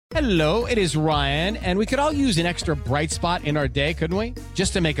Hello, it is Ryan, and we could all use an extra bright spot in our day, couldn't we?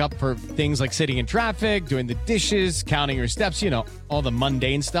 Just to make up for things like sitting in traffic, doing the dishes, counting your steps, all the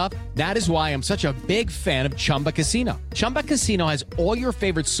mundane stuff. That is why I'm such a big fan of Chumba Casino. Chumba Casino has all your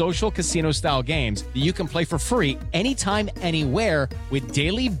favorite social casino-style games that you can play for free anytime, anywhere with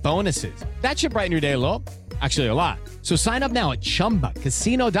daily bonuses. That should brighten your day a little. Actually, a lot. So sign up now at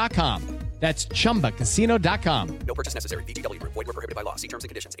ChumbaCasino.com. That's ChumbaCasino.com. No purchase necessary. BWI Group. Void where prohibited by law. See terms and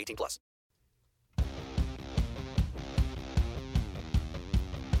conditions. 18+.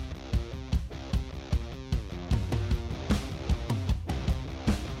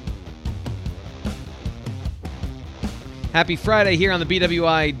 Happy Friday here on the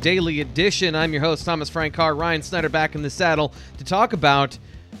BWI Daily Edition. I'm your host, Thomas Frank Carr. Ryan Snyder back in the saddle to talk about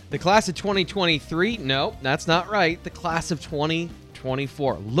the class of 2023. No, that's not right. The class of 2024.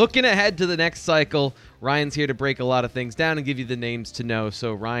 Looking ahead to the next cycle. Ryan's here to break a lot of things down and give you the names to know.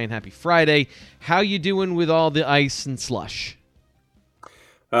 So, Ryan, happy Friday. How you doing with all the ice and slush?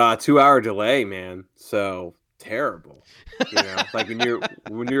 2-hour delay, man. So terrible. Like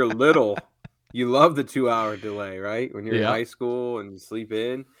when you're little, you love the 2-hour delay, right? When you're in high school and you sleep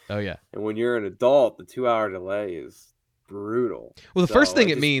in. Oh, yeah. And when you're an adult, the 2-hour delay is brutal. Well, the first thing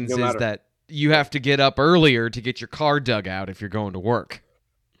it means is that you have to get up earlier to get your car dug out if you're going to work.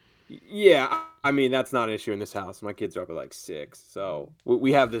 Yeah, I mean, that's not an issue in this house. My kids are up at like 6. So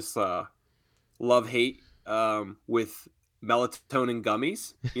we have this love-hate with melatonin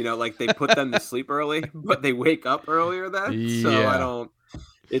gummies. Like they put them to sleep early, but they wake up earlier then. Yeah.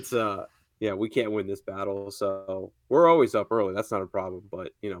 So we can't win this battle. So we're always up early. That's not a problem.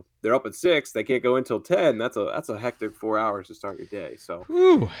 But, they're up at 6. They can't go until 10. That's a hectic 4 hours to start your day. So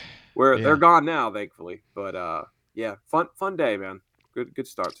they're gone now, thankfully. But, fun day, man. Good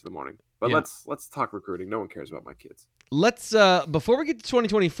start to the morning. But let's talk recruiting. No one cares about my kids. Let's before we get to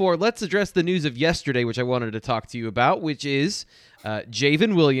 2024, let's address the news of yesterday, which I wanted to talk to you about, which is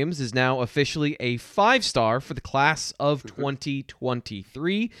Javen Williams is now officially a 5-star for the class of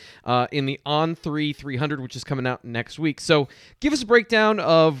 2023 in the On3 300, which is coming out next week. So give us a breakdown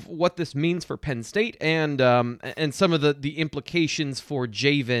of what this means for Penn State and some of the implications for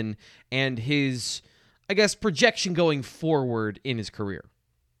Javen and his, I guess, projection going forward in his career.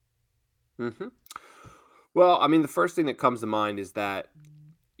 Mm-hmm. Well, I mean, the first thing that comes to mind is that,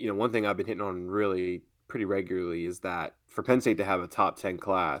 one thing I've been hitting on really pretty regularly is that for Penn State to have a top 10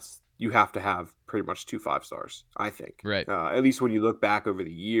 class, you have to have pretty much 2 5-stars, I think. Right. At least when you look back over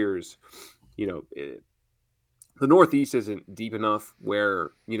the years, the Northeast isn't deep enough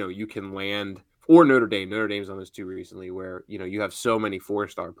where, you can land, or Notre Dame. Notre Dame's on this too recently where, you have so many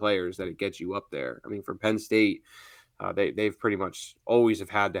 4-star players that it gets you up there. I mean, for Penn State, they've pretty much always have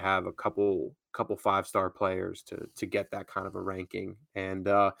had to have a couple 5-star players to get that kind of a ranking. And,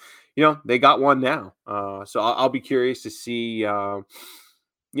 they got one now. So I'll be curious to see,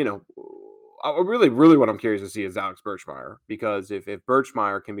 really what I'm curious to see is Alex Birchmeier, because if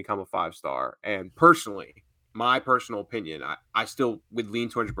Birchmeier can become a 5-star, and personally, my personal opinion, I still would lean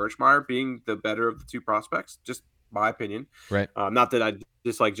towards Birchmeier being the better of the 2 prospects, just my opinion. Right. Not that I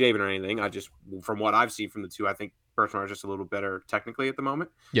dislike Javen or anything. I just, from what I've seen from the 2, I think Birchmeier is just a little better technically at the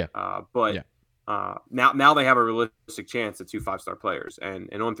moment. Yeah. Now they have a realistic chance at 2 5-star players, and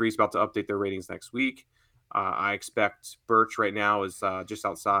On3 is about to update their ratings next week. I expect Birch right now is just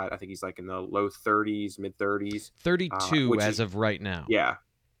outside. I think he's like in the low 30s, mid 30s. 32 of right now. Yeah.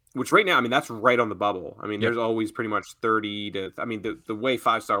 Which right now, I mean, that's right on the bubble. I mean, there's always pretty much 30 to, I mean, the way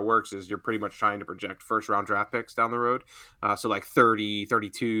 5-star works is you're pretty much trying to project first round draft picks down the road. So like 30,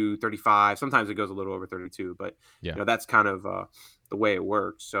 32, 35, sometimes it goes a little over 32, but that's kind of the way it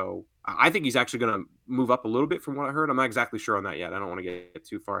works. So I think he's actually going to move up a little bit from what I heard. I'm not exactly sure on that yet. I don't want to get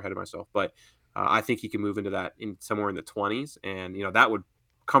too far ahead of myself, but I think he can move into that in somewhere in the 20s. And, that would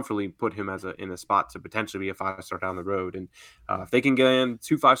comfortably put him in a spot to potentially be a 5-star down the road. And if they can get in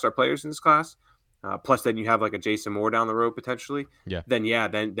 2 5-star players in this class, plus then you have like a Jason Moore down the road potentially, then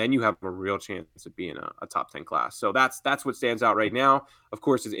you have a real chance of being a top 10 class. So that's what stands out right now. Of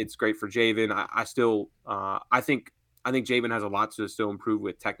course, it's great for Javen. I think Javen has a lot to still improve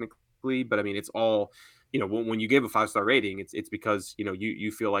with technically, but I mean, it's all, when you give a 5-star rating, it's because,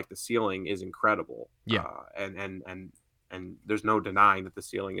 you feel like the ceiling is incredible. Yeah. And there's no denying that the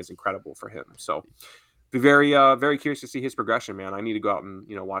ceiling is incredible for him. So be very, very curious to see his progression, man. I need to go out and,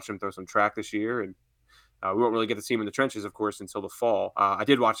 watch him throw some track this year. And we won't really get to see him in the trenches, of course, until the fall. I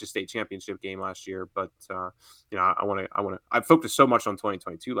did watch the state championship game last year, but, I focused so much on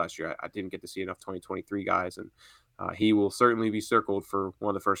 2022 last year. I didn't get to see enough 2023 guys. And he will certainly be circled for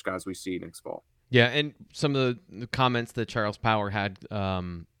one of the first guys we see next fall. Yeah. And some of the comments that Charles Power had,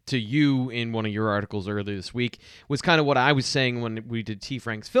 to you in one of your articles earlier this week was kind of what I was saying when we did T.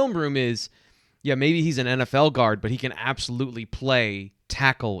 Frank's Film Room is, yeah, maybe he's an NFL guard, but he can absolutely play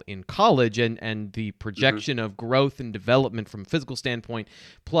tackle in college, and the projection of growth and development from a physical standpoint,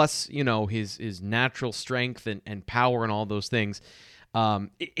 plus, his natural strength and power and all those things.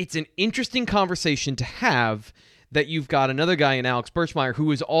 It's an interesting conversation to have that you've got another guy in Alex Birchmeier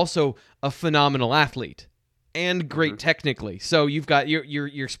who is also a phenomenal athlete and great technically. So you've got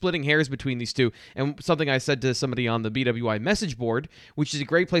you're splitting hairs between these two. And something I said to somebody on the BWI message board, which is a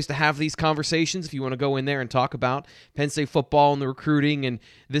great place to have these conversations if you want to go in there and talk about Penn State football and the recruiting and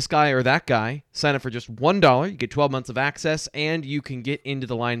this guy or that guy. Sign up for just $1. You get 12 months of access, and you can get into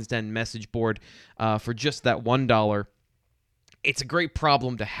the Lions Den message board for just that $1. It's a great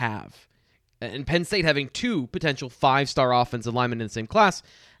problem to have. And Penn State having 2 potential 5-star offensive linemen in the same class,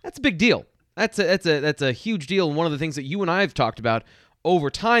 that's a big deal. That's a huge deal. And one of the things that you and I have talked about over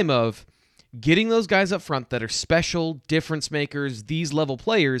time of getting those guys up front that are special difference makers, these level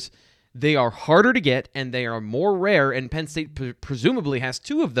players, they are harder to get and they are more rare. And Penn State presumably has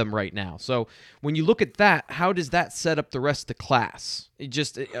 2 of them right now. So when you look at that, how does that set up the rest of the class?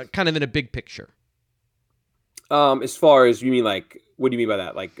 Kind of in a big picture. As far as you mean, like, what do you mean by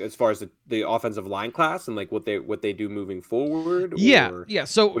that? Like, as far as the offensive line class and like what they do moving forward? Yeah.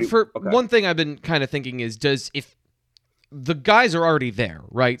 So one thing I've been kind of thinking is, if the guys are already there,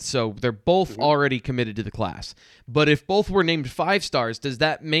 right? So they're both already committed to the class. But if both were named 5 stars, does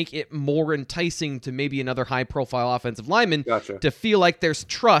that make it more enticing to maybe another high-profile offensive lineman to feel like there's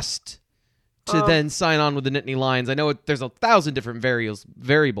trust to then sign on with the Nittany Lions? I know there's 1,000 different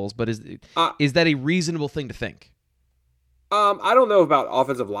variables, but is that a reasonable thing to think? I don't know about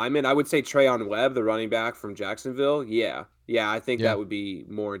offensive linemen. I would say Treyon Webb, the running back from Jacksonville. Yeah, I think that would be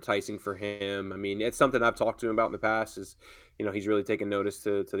more enticing for him. I mean, it's something I've talked to him about in the past. Is he's really taken notice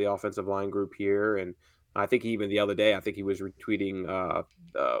to the offensive line group here, and I think even the other day, I think he was retweeting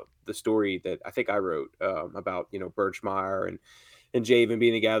the story that I think I wrote about Birchmeier and Javen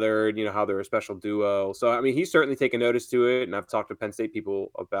being together, and how they're a special duo. So I mean, he's certainly taken notice to it, and I've talked to Penn State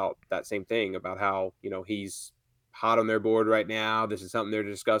people about that same thing, about how he's hot on their board right now. This is something they're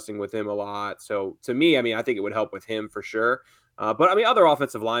discussing with him a lot. So to me, I mean, I think it would help with him for sure. But I mean, other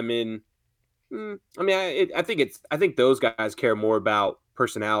offensive linemen, I think those guys care more about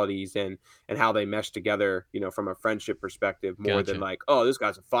personalities and how they mesh together, from a friendship perspective, more than like, oh, this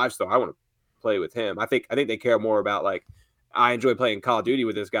guy's a 5-star, I want to play with him. I think they care more about like, I enjoy playing Call of Duty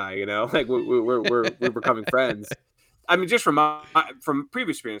with this guy, like we're becoming friends. I mean, just from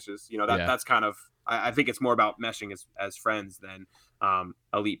previous experiences, that's kind of, I think it's more about meshing as friends than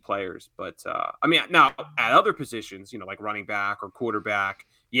elite players. But I mean, now at other positions, like running back or quarterback,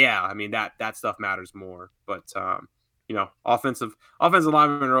 I mean that stuff matters more. But offensive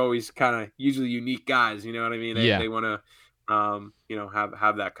linemen are always kind of usually unique guys. You know what I mean? They want to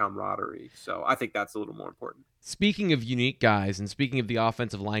have that camaraderie. So I think that's a little more important. Speaking of unique guys and speaking of the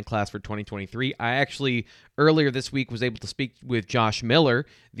offensive line class for 2023, I actually earlier this week was able to speak with Josh Miller,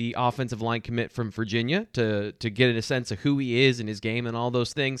 the offensive line commit from Virginia, to get a sense of who he is and his game and all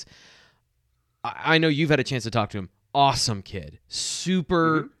those things. I know you've had a chance to talk to him. Awesome kid.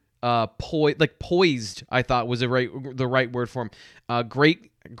 Super poised, I thought was the right word for him.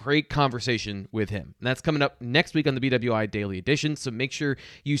 Great conversation with him. And that's coming up next week on the BWI Daily Edition. So make sure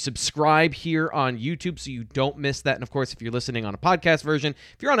you subscribe here on YouTube so you don't miss that. And of course, if you're listening on a podcast version,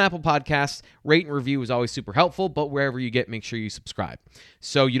 if you're on Apple Podcasts, rate and review is always super helpful, but wherever you get, make sure you subscribe.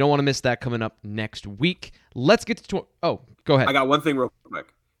 So you don't want to miss that coming up next week. Let's get to go ahead. I got one thing real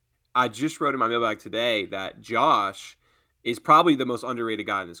quick. I just wrote in my mailbag today that Josh is probably the most underrated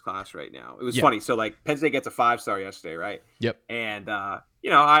guy in this class right now. It was funny. So like Penn State gets a 5-star yesterday, right? Yep. And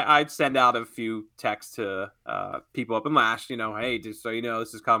I'd send out a few texts to people up in Lash, hey, just so you know,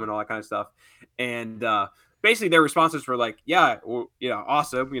 this is coming, all that kind of stuff. And basically their responses were like,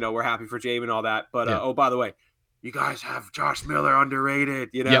 awesome. We're happy for Javen and all that. But oh, by the way, you guys have Josh Miller underrated.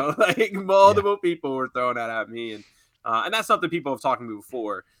 Like multiple people were throwing that at me, and that's something people have talked to me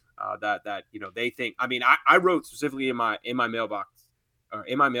before. That they think. I mean, I wrote specifically in my mailbox or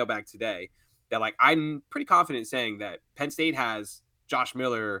in my mailbag today that like I'm pretty confident saying that Penn State has Josh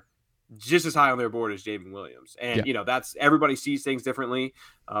Miller just as high on their board as Javen Williams, and that's everybody sees things differently,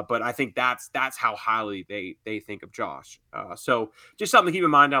 but I think that's how highly they think of Josh. So just something to keep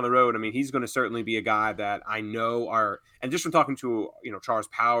in mind down the road. I mean, he's going to certainly be a guy that I know and just from talking to Charles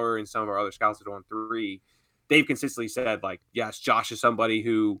Power and some of our other scouts at On 3. They've consistently said, like, yes, Josh is somebody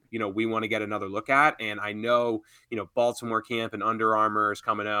who, we want to get another look at. And I know, Baltimore camp and Under Armour is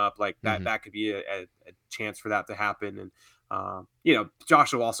coming up. Like that could be a chance for that to happen. And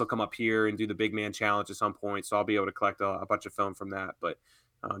Josh will also come up here and do the big man challenge at some point, so I'll be able to collect a bunch of film from that. But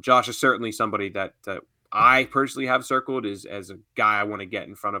Josh is certainly somebody that I personally have circled as a guy I want to get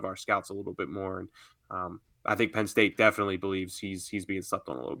in front of our scouts a little bit more. And I think Penn State definitely believes he's being slept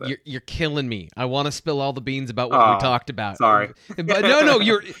on a little bit. You're killing me. I want to spill all the beans about what we talked about. Sorry, but no,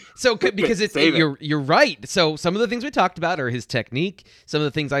 because you're right. So some of the things we talked about are his technique, some of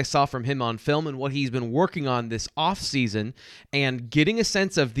the things I saw from him on film, and what he's been working on this off season, and getting a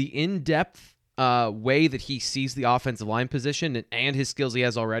sense of the in-depth way that he sees the offensive line position and his skills he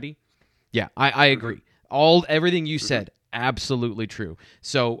has already. Yeah, I agree. Everything you said, absolutely true.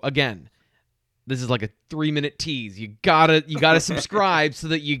 So again, this is like a 3-minute tease. You gotta subscribe so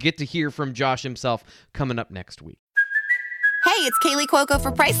that you get to hear from Josh himself coming up next week. Hey, it's Kaylee Cuoco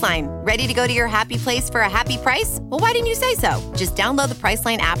for Priceline. Ready to go to your happy place for a happy price? Well, why didn't you say so? Just download the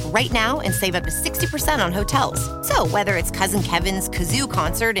Priceline app right now and save up to 60% on hotels. So whether it's Cousin Kevin's Kazoo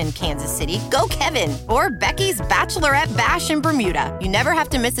Concert in Kansas City, go Kevin, or Becky's Bachelorette Bash in Bermuda, you never have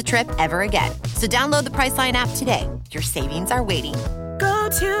to miss a trip ever again. So download the Priceline app today. Your savings are waiting. Go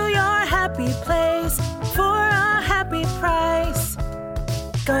to your happy place for a happy price.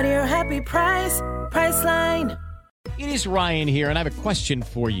 Go to your happy price, Priceline. It is Ryan here, and I have a question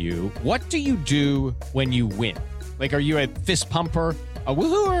for you. What do you do when you win? Like, are you a fist pumper, a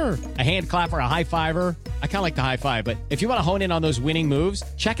woohooer, a hand clapper, a high fiver? I kind of like the high five, but if you want to hone in on those winning moves,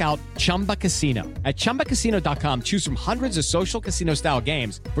 check out Chumba Casino. At ChumbaCasino.com, choose from hundreds of social casino-style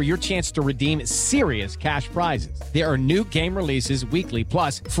games for your chance to redeem serious cash prizes. There are new game releases weekly,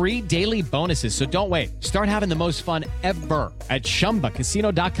 plus free daily bonuses. So don't wait. Start having the most fun ever at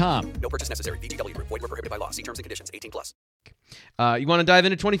ChumbaCasino.com. No purchase necessary. BWI Void were prohibited by law. See terms and conditions. 18+. You want to dive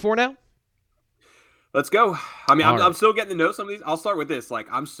into 24 now? Let's go. I mean, I'm still getting to know some of these. I'll start with this. Like,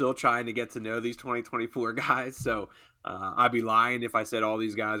 I'm still trying to get to know these 2024 guys. So I'd be lying if I said all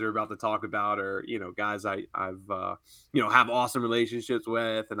these guys are about to talk about, or, guys I've have awesome relationships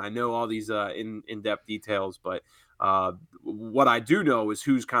with. And I know all these in-depth details. But what I do know is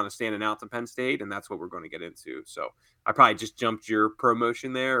who's kind of standing out to Penn State. And that's what we're going to get into. So I probably just jumped your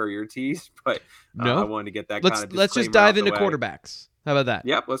promotion there or your tease. But no, I wanted to get that Let's just dive into quarterbacks. How about that?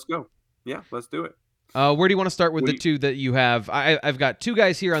 Yep, let's go. Yeah, let's do it. Where do you want to start with the two that you have? I've got two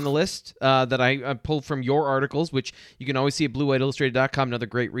guys here on the list that I pulled from your articles, which you can always see at BlueWhiteIllustrated.com. Another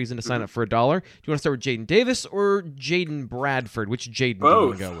great reason to sign up for $1. Do you want to start with Jaden Davis or Jaden Bradford? Which Jaden do you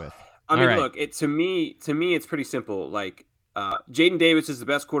want to go with? I mean, look, to me, it's pretty simple. Like, Jaden Davis is the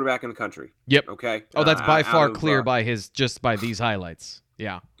best quarterback in the country. Yep. Okay. Oh, that's by far clear by these highlights.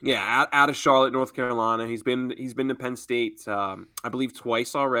 Yeah. Yeah, out of Charlotte, North Carolina. He's been to Penn State, I believe,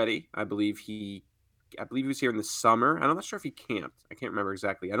 twice already. I believe he was here in the summer. I'm not sure if he camped. I can't remember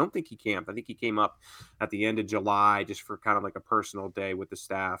exactly. I don't think he camped. I think he came up at the end of July just for kind of like a personal day with the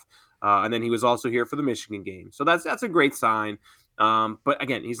staff. And then he was also here for the Michigan game. So that's a great sign. But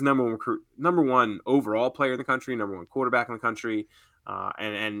again, he's number one overall player in the country, number one quarterback in the country.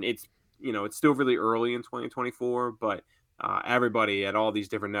 And it's still really early in 2024, but everybody at all these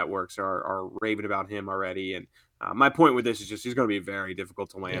different networks are raving about him already. And my point with this is just he's going to be very difficult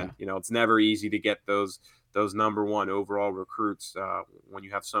to land. Yeah. It's never easy to get those number one overall recruits when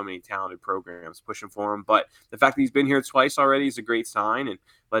you have so many talented programs pushing for him. But the fact that he's been here twice already is a great sign. And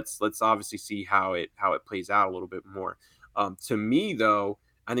let's obviously see how it plays out a little bit more. To me, though,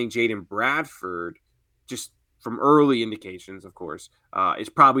 I think Jaden Bradford, just from early indications, of course, is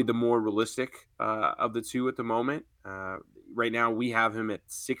probably the more realistic of the two at the moment. Right now, we have him at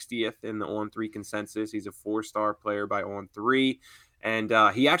 60th in the On3 consensus. He's a 4-star player by On3. And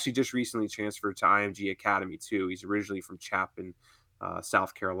he actually just recently transferred to IMG Academy, too. He's originally from Chapin,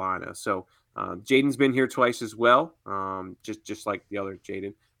 South Carolina. So Jaden's been here twice as well, just like the other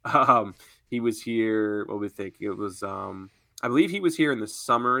Jaden. He was here, what would we think? It was, I believe he was here in the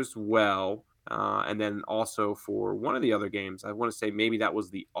summer as well. And then also for one of the other games, I want to say maybe that was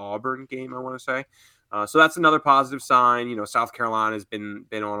the Auburn game, I want to say. So that's another positive sign. South Carolina has been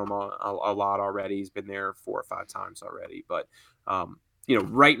on him a lot already. He's been there 4 or 5 times already. But,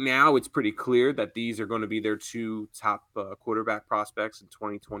 right now it's pretty clear that these are going to be their 2 top quarterback prospects in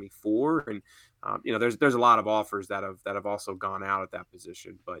 2024. And, there's a lot of offers that have also gone out at that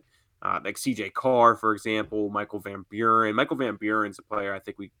position. But like CJ Carr, for example, Michael Van Buren. Michael Van Buren's a player I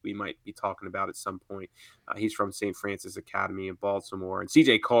think we might be talking about at some point. He's from St. Francis Academy in Baltimore. And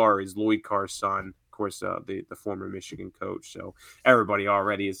CJ Carr is Lloyd Carr's son. Of course, the former Michigan coach. So everybody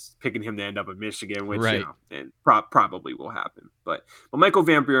already is picking him to end up at Michigan, which right. And probably will happen. But Michael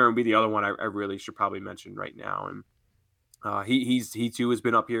Van Buren would be the other one I really should probably mention right now. And he too has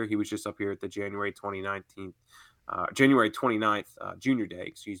been up here. He was just up here at the January 2019 January 29th, Junior Day,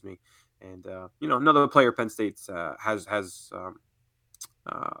 excuse me. And, another player Penn State has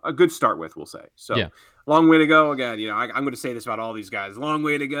a good start with, we'll say. So Yeah. long way to go. Again, I'm going to say this about all these guys. Long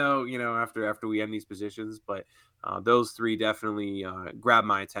way to go, after we end these positions. But those three definitely grab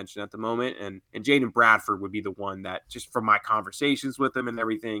my attention at the moment. And Jaden Bradford would be the one that, just from my conversations with him and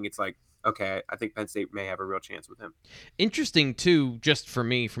everything, it's like, okay, I think Penn State may have a real chance with him. Interesting, too, just for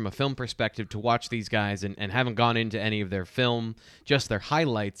me, from a film perspective, to watch these guys and haven't gone into any of their film, just their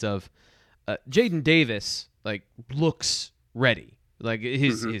highlights of Jaden Davis, looks ready.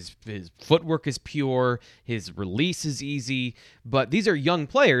 His footwork is pure, his release is easy, but these are young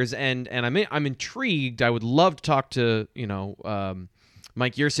players, and I'm intrigued. I would love to talk to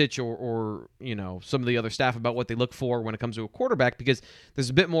Mike Yursich or some of the other staff about what they look for when it comes to a quarterback, because there's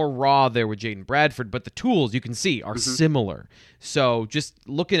a bit more raw there with Jaden Bradford, but the tools you can see are similar. So just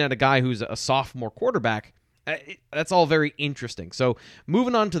looking at a guy who's a sophomore quarterback, that's all very interesting. So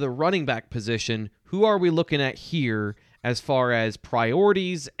moving on to the running back position, who are we looking at here as far as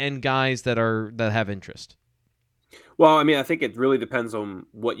priorities and guys that have interest? Well, I think it really depends on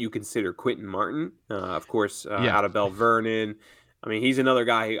what you consider Quentin Martin. Of course, out of Bell Vernon. He's another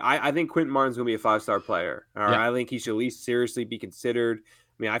guy who I think Quentin Martin's going to be a 5-star player. I think he should at least seriously be considered.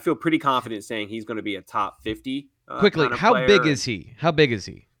 I feel pretty confident saying he's going to be a top 50. Quickly, kind of how player. big is he? How big is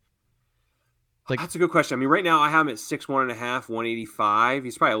he? That's a good question. Right now I have him at 6'1.5", 185.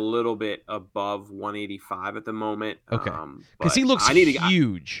 He's probably a little bit above 185 at the moment. Okay, because he looks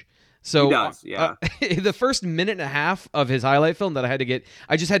huge. So he does, yeah. The first minute and a half of his highlight film that I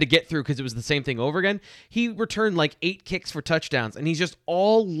just had to get through because it was the same thing over again. He returned 8 kicks for touchdowns, and he's just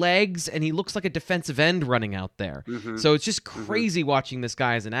all legs, and he looks like a defensive end running out there. Mm-hmm. So it's just crazy watching this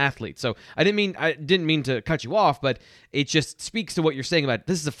guy as an athlete. So I didn't mean to cut you off, but it just speaks to what you're saying about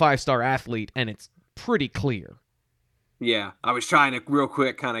this is a 5-star athlete, and it's pretty clear. Yeah, I was trying to real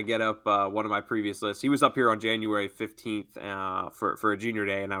quick kind of get up one of my previous lists. He was up here on January 15th for a junior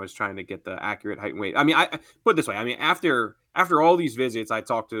day, and I was trying to get the accurate height and weight. I put it this way. After all these visits, I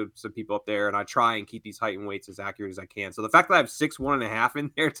talk to some people up there, and I try and keep these height and weights as accurate as I can. So the fact that I have 6'1.5"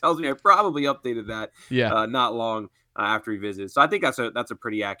 in there tells me I probably updated that not long after he visits. So I think that's a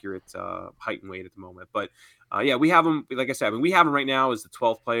pretty accurate height and weight at the moment. But we have him. Like I said, we have him right now as the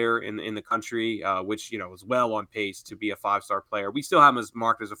 12th player in the country, which is well on pace to be a 5-star player. We still have him as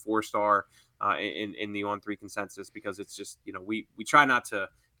marked as a 4-star in the On3 consensus, because it's just we try not to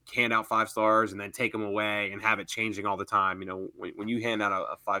hand out 5 stars and then take them away and have it changing all the time. When you hand out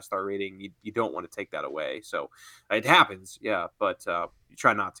a 5-star rating, you don't want to take that away. So it happens, but you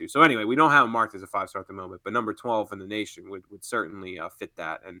try not to. So anyway, we don't have him marked as a 5-star at the moment, but number 12 in the nation would certainly fit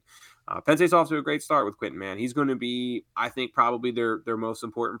that. And Penn State's off to a great start with Quentin, man. He's going to be, I think, probably their most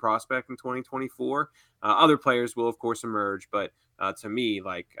important prospect in 2024. Other players will, of course, emerge, but to me,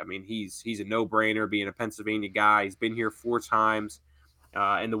 he's a no-brainer being a Pennsylvania guy. He's been here 4 times.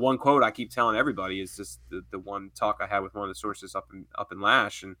 And the one quote I keep telling everybody is just the one talk I had with one of the sources up in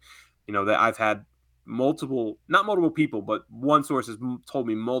Lash, and that I've had not multiple people, but one source has told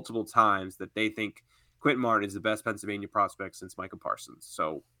me multiple times that they think Quentin Martin is the best Pennsylvania prospect since Micah Parsons.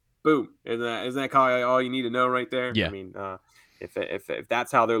 So, boom, isn't that all you need to know right there? Yeah. If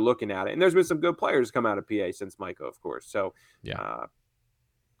that's how they're looking at it, and there's been some good players come out of PA since Micah, of course. So,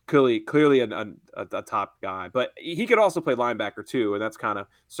 Clearly a top guy, but he could also play linebacker too, and that's kind of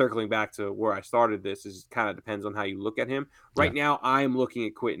circling back to where I started. This is kind of depends on how you look at him. Right now, I am looking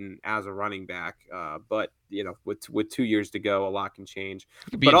at Quentin as a running back, but with 2 years to go, a lot can change.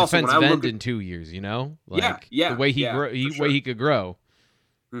 He could be a defensive end in 2 years, the way he could grow.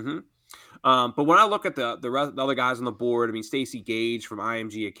 Mm-hmm. But when I look at the other guys on the board, Stacey Gage from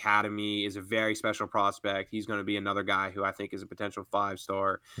IMG Academy is a very special prospect. He's going to be another guy who I think is a potential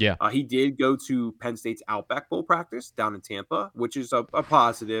 5-star. Yeah. He did go to Penn State's Outback Bowl practice down in Tampa, which is a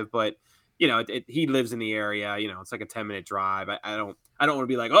positive, but he lives in the area. It's like a 10-minute drive. I don't want to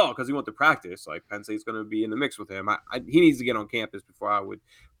be like, because he went to practice. Penn State's going to be in the mix with him. He needs to get on campus before I would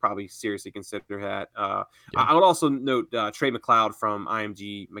probably seriously consider that. I would also note Trey McLeod from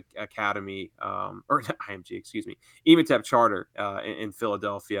IMG Academy, or not IMG, excuse me, Ematep Charter in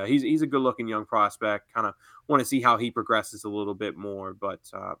Philadelphia. He's a good-looking young prospect. Kind of want to see how he progresses a little bit more, but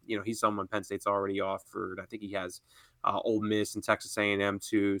he's someone Penn State's already offered. I think he has Ole Miss and Texas A&M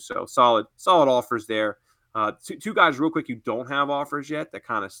too. So solid offers there. But when I look at the rest of the other guys on the board, Stacey Gage from IMG Academy is a very special prospect. He's going to be another guy who I think is a potential 5-star. He could be a defensive end in 2 years. Two guys real quick who don't have offers yet that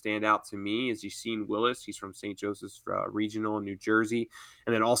kind of stand out to me is Yassine Willis. He's from St. Joseph's Regional in New Jersey.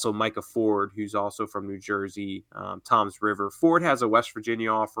 And then also Micah Ford, who's also from New Jersey, Toms River. Ford has a West Virginia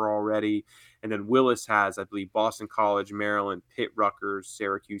offer already. And then Willis has, I believe, Boston College, Maryland, Pitt, Rutgers,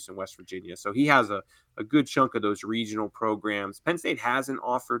 Syracuse, and West Virginia. So he has a good chunk of those regional programs. Penn State hasn't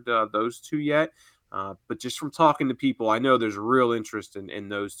offered those two yet. But just from talking to people, I know there's real interest in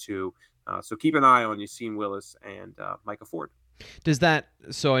those two. So keep an eye on Yassine Willis and Micah Ford. Does that,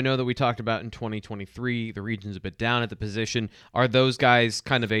 so I know that we talked about in 2023, the region's a bit down at the position. Are those guys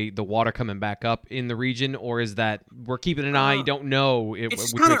kind of the water coming back up in the region, or is that we're keeping an eye, don't know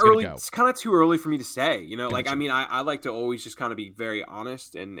it's which kind of early. go? It's kind of too early for me to say, Gotcha. like, I mean, I like to always just kind of be very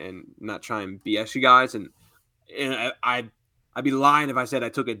honest and not try and BS you guys. And I'd be lying if I said I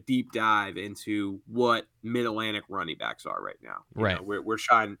took a deep dive into what Mid-Atlantic running backs are right now. Right. We're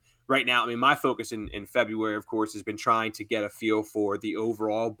trying right now. I mean, my focus in February, of course, has been trying to get a feel for the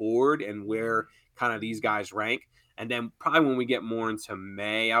overall board and where kind of these guys rank. And then probably when we get more into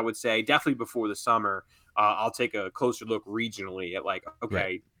May, I would say definitely before the summer, I'll take a closer look regionally at like, okay,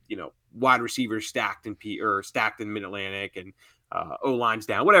 right. Wide receivers stacked in Mid-Atlantic and O-line's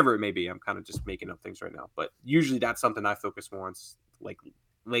down, whatever it may be. I'm kind of just making up things right now. But usually that's something I focus more on, like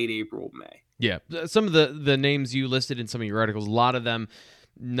late April, May. Yeah. Some of the names you listed in some of your articles, a lot of them,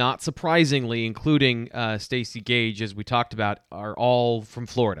 not surprisingly, including Stacey Gage, as we talked about, are all from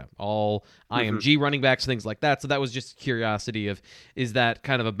Florida, all IMG running backs, things like that. So that was just curiosity of, is that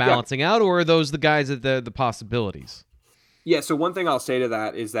kind of a balancing out, or are those the guys at the possibilities? Yeah, so one thing I'll say to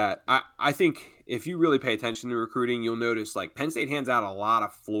that is that I think if you really pay attention to recruiting, you'll notice like Penn State hands out a lot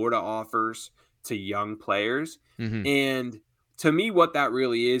of Florida offers to young players. Mm-hmm. And to me, what that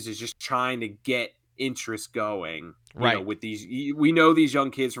really is just trying to get interest going. Right. With these, we know these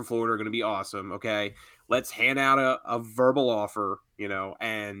young kids from Florida are going to be awesome. Okay, let's hand out a verbal offer,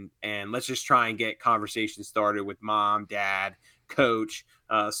 and let's just try and get conversations started with mom, dad, coach.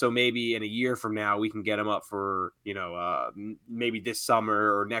 So maybe in a year from now, we can get them up for, maybe this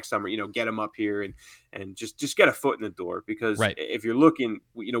summer or next summer, get them up here and just get a foot in the door. Because if you're looking,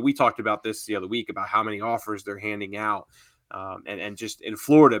 we talked about this the other week about how many offers they're handing out. And just in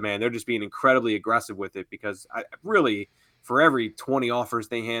Florida, man, they're just being incredibly aggressive with it because really for every 20 offers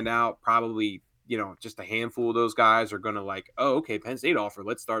they hand out, probably, just a handful of those guys are going to like, oh, okay, Penn State offer.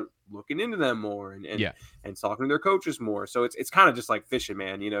 Let's start looking into them more and talking to their coaches more. So it's kind of just like fishing,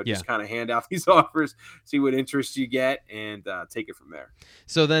 man, just kind of hand out these offers, see what interest you get and take it from there.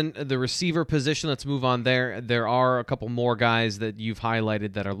 So then the receiver position, let's move on there. There are a couple more guys that you've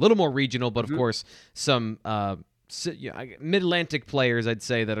highlighted that are a little more regional, but of course some Mid-Atlantic players, I'd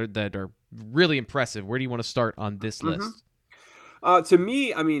say, that are really impressive. Where do you want to start on this list? To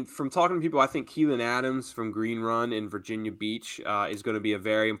me, I mean, from talking to people, I think Keelan Adams from Green Run in Virginia Beach is going to be a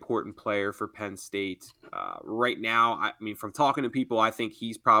very important player for Penn State. Right now, I mean, from talking to people, I think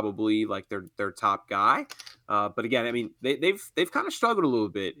he's probably like their top guy. But again, I mean, they've kind of struggled a little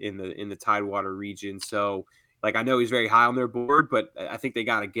bit in the Tidewater region. So, like, I know he's very high on their board, but I think they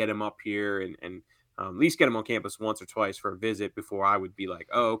got to get him up here and at least get him on campus once or twice for a visit before I would be like,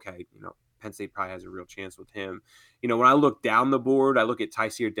 oh, okay, Penn State probably has a real chance with him. When I look down the board, I look at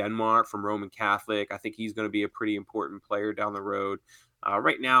Tyseer Denmark from Roman Catholic. I think he's going to be a pretty important player down the road.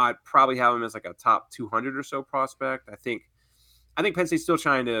 Right now, I'd probably have him as like a top 200 or so prospect. I think Penn State's still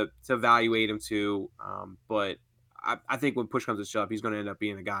trying to evaluate him too, but I think when push comes to shove, he's going to end up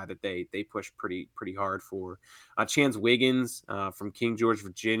being a guy that they push pretty hard for. Chance Wiggins from King George,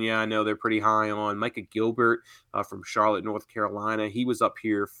 Virginia, I know they're pretty high on. Micah Gilbert from Charlotte, North Carolina. He was up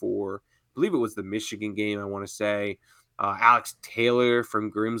here for, I believe it was the Michigan game, I want to say. Alex Taylor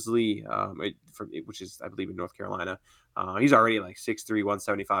from Grimsley, which is, I believe, in North Carolina. He's already like 6'3",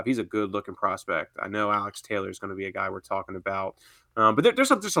 175. He's a good-looking prospect. I know Alex Taylor is going to be a guy we're talking about. But there's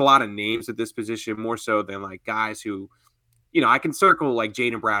just a lot of names at this position, more so than like guys who, I can circle like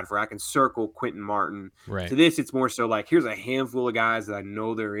Jaden Bradford. I can circle Quentin Martin. Right. To this, it's more so like, here's a handful of guys that I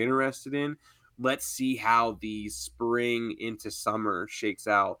know they're interested in. Let's see how the spring into summer shakes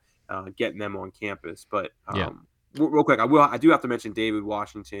out, getting them on campus. But real quick, I do have to mention David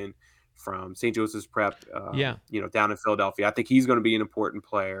Washington from St. Joseph's Prep, down in Philadelphia. I think he's going to be an important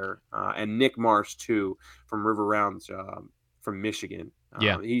player. And Nick Marsh, too, from River Rounds from Michigan.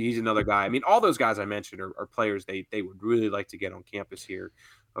 He's another guy. I mean, all those guys I mentioned are players they would really like to get on campus here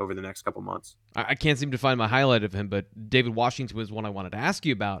over the next couple months. I can't seem to find my highlight of him, but David Washington was one I wanted to ask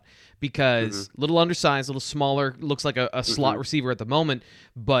you about because little undersized, little smaller, looks like a slot receiver at the moment,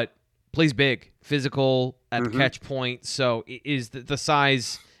 but plays big, physical at the catch point. So is the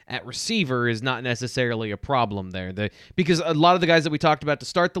size at receiver is not necessarily a problem there. Because a lot of the guys that we talked about to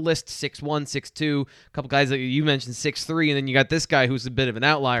start the list, 6'1", 6'2", a couple guys that you mentioned 6'3", and then you got this guy who's a bit of an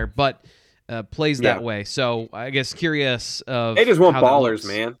outlier, but plays that way. So I guess curious of they just want how that ballers, looks.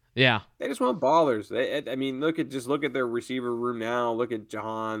 man. Yeah, they just want ballers. I mean, look at their receiver room now. Look at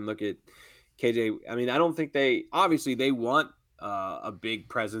Jahan. Look at KJ. I mean, I don't think they want a big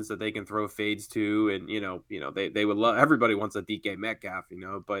presence that they can throw fades to, and they would love. Everybody wants a DK Metcalf,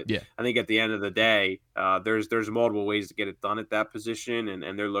 but yeah. I think at the end of the day, there's multiple ways to get it done at that position,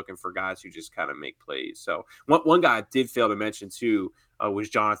 and they're looking for guys who just kind of make plays. So one guy I did fail to mention too was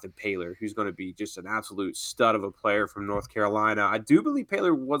Jonathan Paylor, who's going to be just an absolute stud of a player from North Carolina. I do believe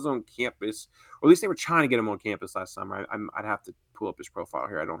Paylor was on campus, or at least they were trying to get him on campus last summer. I'd have to pull up his profile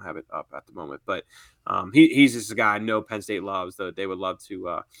here. I don't have it up at the moment, but he's just a guy I know Penn State loves. They would love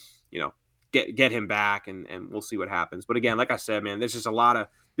to, get him back, and we'll see what happens. But again, like I said, man, there's just a lot of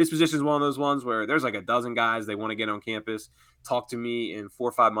this position is one of those ones where there's like a dozen guys they want to get on campus. Talk to me in 4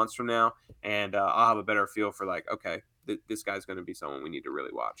 or 5 months from now, and I'll have a better feel for like, okay, this guy's going to be someone we need to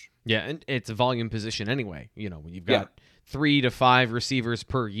really watch. Yeah, and it's a volume position anyway. When you've got 3 to 5 receivers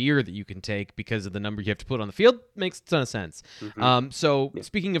per year that you can take because of the number you have to put on the field, makes a ton of sense. Mm-hmm.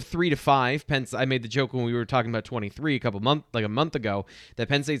 Speaking of 3 to 5, I made the joke when we were talking about 23 a month ago, that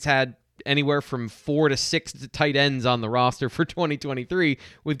Penn State's had anywhere from 4 to 6 tight ends on the roster for 2023,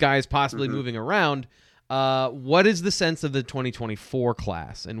 with guys possibly moving around. What is the sense of the 2024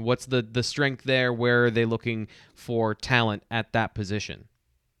 class, and what's the strength there? Where are they looking for talent at that position?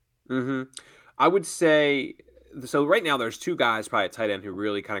 I would say, so right now there's 2 guys probably at tight end who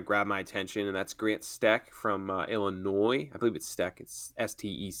really kind of grab my attention, and that's Grant Steck from Illinois. I believe it's Steck. It's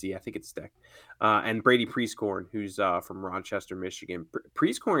S-T-E-C. I think it's Steck. And Brady Prieskorn, who's from Rochester, Michigan.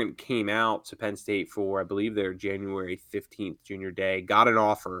 Prieskorn came out to Penn State for, I believe, their January 15th junior day, got an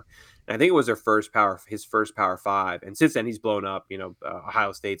offer. And I think it was his first Power 5. And since then, he's blown up.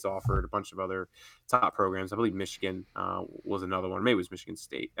 Ohio State's offered, a bunch of other top programs. I believe Michigan was another one. Maybe it was Michigan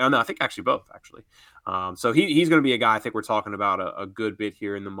State. Oh, no, I think actually both, actually. So he's going to be a guy I think we're talking about a good bit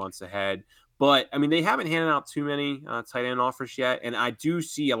here in the months ahead. But, I mean, they haven't handed out too many tight end offers yet. And I do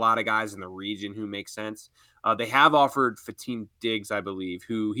see a lot of guys in the region who make sense. They have offered Fatim Diggs, I believe,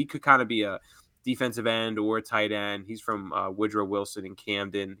 who he could kind of be a defensive end or a tight end. He's from Woodrow Wilson in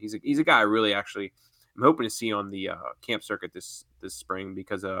Camden. He's a guy I really actually am hoping to see on the camp circuit this spring,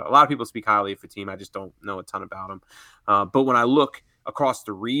 because a lot of people speak highly of Fatim. I just don't know a ton about him. But when I look across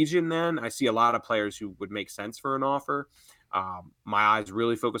the region, then I see a lot of players who would make sense for an offer. My eyes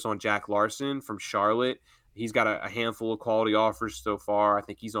really focus on Jack Larson from Charlotte. He's got a handful of quality offers so far. I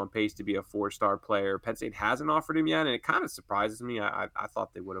think he's on pace to be a 4-star player. Penn State hasn't offered him yet, and it kind of surprises me. I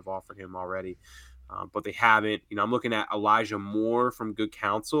thought they would have offered him already, but they haven't. I'm looking at Elijah Moore from Good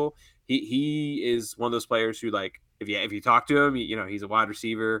Counsel. He is one of those players who, like, if you talk to him, he's a wide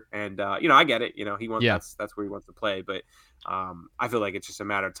receiver, and I get it. He wants that's where he wants to play, but I feel like it's just a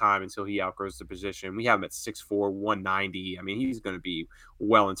matter of time until he outgrows the position. We have him at 6'4", 190. I mean, he's going to be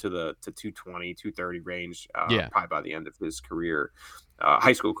well into the 220, 230 range, probably by the end of his career,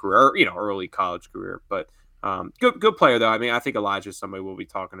 high school career, or early college career. But good player though. I mean, I think Elijah's somebody we'll be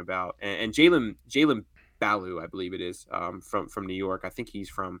talking about, and Jalen Ballou, I believe it is, from New York. I think he's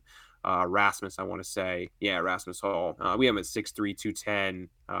from Rasmus, I want to say. Yeah, Rasmus Hall. We have him at 6'3", 210.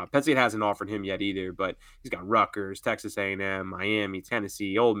 Penn State hasn't offered him yet either, but he's got Rutgers, Texas A&M, Miami,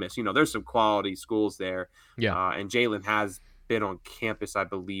 Tennessee, Ole Miss. There's some quality schools there. Yeah. And Jalen has been on campus, I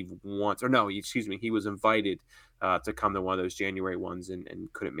believe, once. Or no, excuse me, he was invited to come to one of those January ones and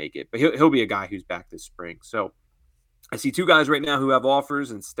couldn't make it. But he'll be a guy who's back this spring. So I see 2 guys right now who have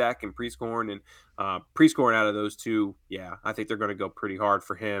offers, and Steck and Prieskorn. And Prieskorn, out of those 2, I think they're going to go pretty hard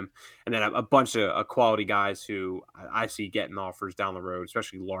for him. And then a bunch of quality guys who I see getting offers down the road,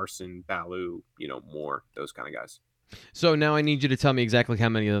 especially Larson, Ballou, Moore, those kind of guys. So now I need you to tell me exactly how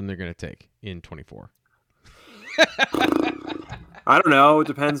many of them they're going to take in 24. I don't know. It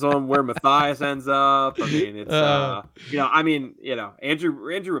depends on where Matthias ends up. I mean, it's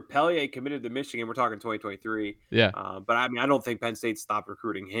Andrew Repellier committed to Michigan. We're talking 2023. Yeah. But I mean, I don't think Penn State stopped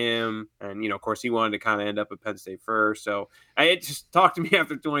recruiting him, and of course, he wanted to kind of end up at Penn State first. So just talk to me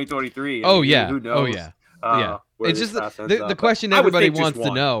after 2023. Oh yeah. Who knows? Oh yeah. Yeah. It's just the question but everybody wants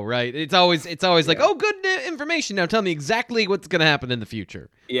to know, right? It's always like, oh, good information. Now tell me exactly what's going to happen in the future.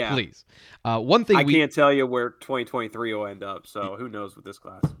 Yeah. Please. One thing I can't tell you where 2023 will end up, so who knows with this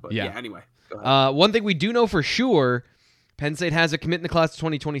class. But yeah anyway. One thing we do know for sure, Penn State has a commit in the class of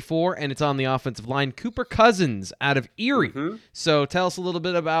 2024, and it's on the offensive line. Cooper Cousins out of Erie. Mm-hmm. So tell us a little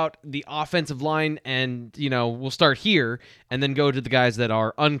bit about the offensive line, and, we'll start here and then go to the guys that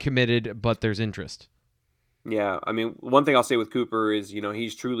are uncommitted, but there's interest. Yeah, I mean, one thing I'll say with Cooper is,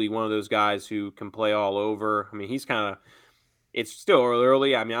 he's truly one of those guys who can play all over. I mean, he's kind of, it's still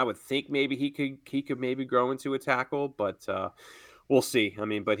early. I mean, I would think maybe he could maybe grow into a tackle, but we'll see. I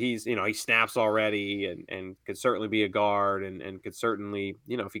mean, but he's, he snaps already and could certainly be a guard and could certainly,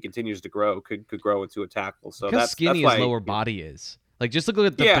 if he continues to grow, could grow into a tackle. So How skinny his why, lower body is. Like, just look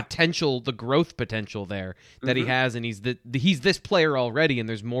at the potential, the growth potential there that he has, and he's this player already, and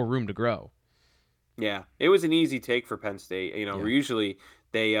there's more room to grow. Yeah, it was an easy take for Penn State. Usually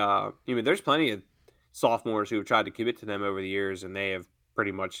they, there's plenty of sophomores who have tried to commit to them over the years, and they have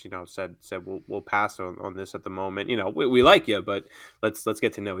pretty much, said we'll pass on this at the moment. We like you, but let's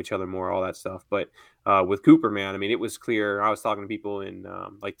get to know each other more, all that stuff. But with Cooper, man, I mean, it was clear. I was talking to people in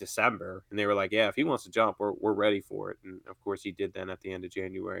like December, and they were like, "Yeah, if he wants to jump, we're ready for it." And of course, he did then at the end of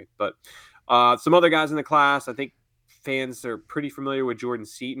January. But some other guys in the class, I think. Fans are pretty familiar with Jordan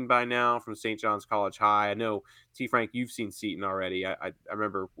Seaton by now from St. John's College High. I know, T. Frank, you've seen Seaton already. I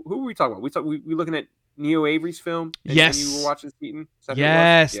remember, who were we talking about? We looking at Neo Avery's film? Yes. And you were watching Seaton?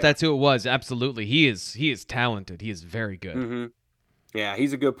 Yes, that's who it was. Absolutely. He is talented. He is very good. Mm-hmm. Yeah,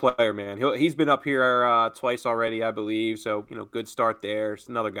 he's a good player, man. He's been up here twice already, I believe. So, good start there. It's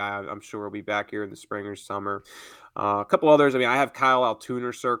another guy I'm sure will be back here in the spring or summer. A couple others. I mean, I have Kyle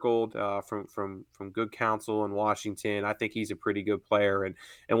Altuner circled from Good Counsel in Washington. I think he's a pretty good player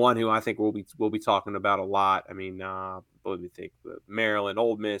and one who I think we'll be talking about a lot. I mean, what do you think? Maryland,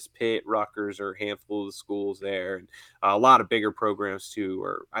 Ole Miss, Pitt, Rutgers are a handful of the schools there, and a lot of bigger programs too.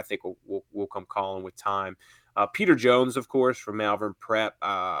 Or I think will come calling with time. Peter Jones, of course, from Malvern Prep.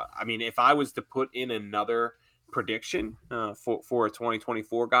 I mean, if I was to put in another prediction for a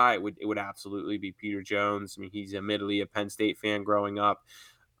 2024 guy, it would absolutely be Peter Jones. I mean, he's admittedly a Penn State fan growing up.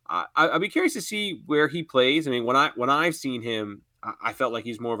 I'd be curious to see where he plays. I mean, when I've seen him, I felt like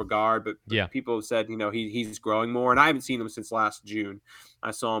he's more of a guard, but people have said, he's growing more, and I haven't seen him since last June.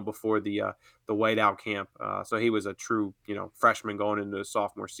 I saw him before the whiteout camp. So he was a true, freshman going into the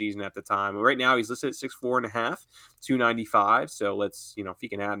sophomore season at the time. And right now he's listed at 6'4.5", 295. So let's, if he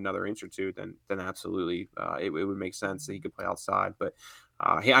can add another inch or two, then absolutely it would make sense that he could play outside. But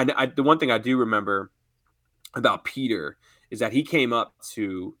the one thing I do remember about Peter is that he came up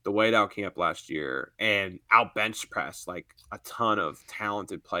to the whiteout camp last year and out bench pressed like a ton of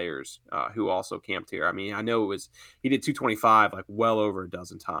talented players who also camped here. I mean, I know he did 225 like well over a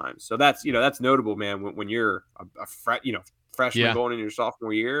dozen times. So that's notable, man. When you're a freshman going into your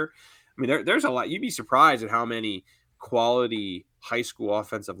sophomore year, I mean, there's a lot. You'd be surprised at how many quality high school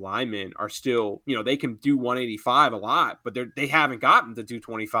offensive linemen are still, they can do 185 a lot, but they haven't gotten to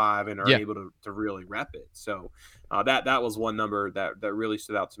 225 and are able to really rep it. So that was one number that really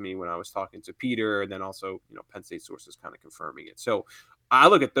stood out to me when I was talking to Peter, and then also, Penn State sources kind of confirming it. So I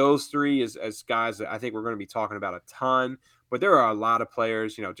look at those three as guys that I think we're going to be talking about a ton, but there are a lot of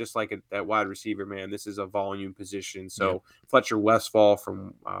players, just like at wide receiver, man, this is a volume position. So Fletcher Westfall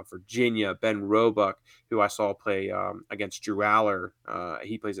from Virginia, Ben Roebuck, who I saw play against Drew Aller.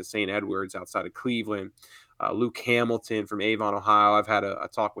 He plays at St. Edwards outside of Cleveland. Luke Hamilton from Avon, Ohio. I've had a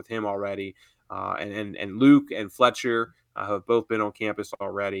talk with him already. And Luke and Fletcher have both been on campus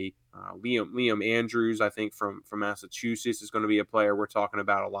already. Liam Andrews, I think from Massachusetts, is going to be a player we're talking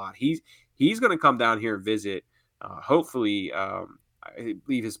about a lot. He's going to come down here and visit. Hopefully, I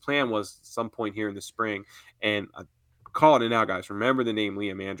believe his plan was some point here in the spring. And calling it now, guys, remember the name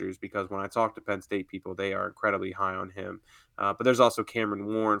Liam Andrews, because when I talk to Penn State people, they are incredibly high on him. But there's also Cameron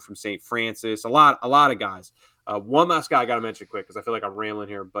Warren from St. Francis. A lot of guys. One last guy I got to mention quick because I feel like I'm rambling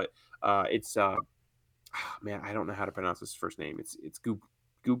here, but it's man, I don't know how to pronounce his first name. It's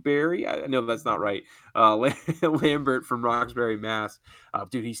Gooberry. I know that's not right. Lambert from Roxbury, Mass.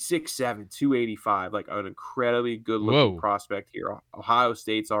 Dude, he's 6'7", 285, like an incredibly good-looking prospect here. Ohio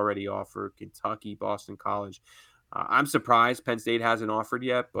State's already offered, Kentucky, Boston College. I'm surprised Penn State hasn't offered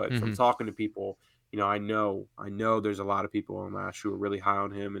yet, but from talking to people, I know there's a lot of people on Lash who are really high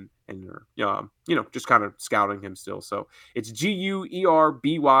on him and are, just kind of scouting him still. So it's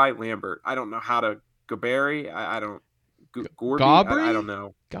Guerby Lambert. I don't know how to Gooberry. I don't. Gorby? I don't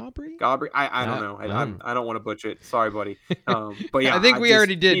know. Gobry? I don't know. I don't want to butcher it. Sorry, buddy. But yeah, I think we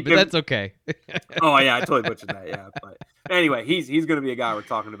already did, but that's okay. Oh yeah, I totally butchered that. Yeah, but anyway, he's going to be a guy we're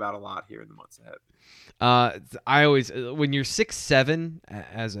talking about a lot here in the months ahead. I always, when you're 6'7"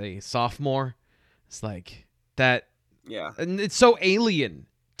 as a sophomore, it's like that. Yeah, and it's so alien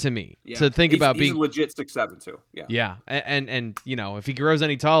to me Yeah. to think about he's being a legit 6'7" too. Yeah. Yeah, and if he grows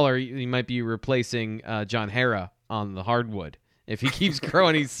any taller, he might be replacing John Hara on the hardwood. If he keeps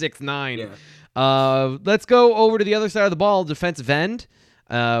growing, he's 6'9". Yeah. Let's go over to the other side of the ball, defensive end.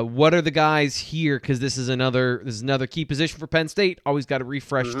 What are the guys here? Because this is another key position for Penn State. Always got to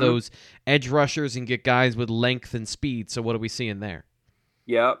refresh those edge rushers and get guys with length and speed. So what are we seeing there?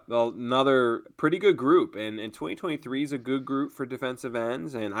 Yeah, well, another pretty good group, and 2023 is a good group for defensive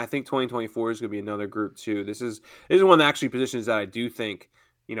ends, and I think 2024 is going to be another group too. This is one of the actually positions that I do think,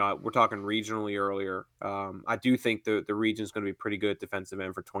 we're talking regionally earlier. I do think the region is going to be pretty good at defensive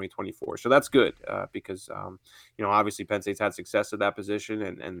end for 2024, so that's good because obviously Penn State's had success at that position,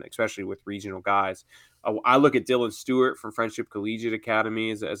 and especially with regional guys. I look at Dylan Stewart from Friendship Collegiate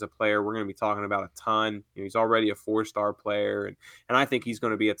Academy as a player we're going to be talking about a ton. He's already a 4-star player, and I think he's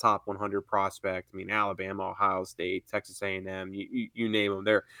going to be a top 100 prospect. I mean, Alabama, Ohio State, Texas A&M, you name them,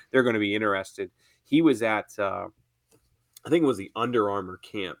 they're going to be interested. He was at I think it was the Under Armour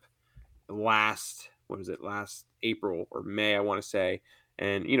camp last April or May, I want to say.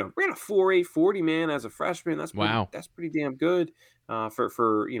 And, ran a 4.8 40, man, as a freshman. That's pretty, Wow. That's pretty damn good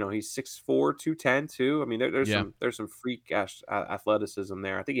for he's 6'4", 210 too. I mean, there's some freak athleticism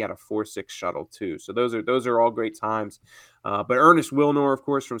there. I think he had a 4.6 shuttle too. So those are all great times. But Ernest Wilnor, of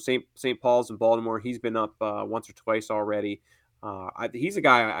course, from St. Paul's in Baltimore, he's been up once or twice already. He's a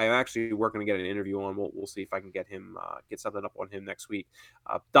guy I'm actually working to get an interview on. We'll see if I can get him get something up on him next week.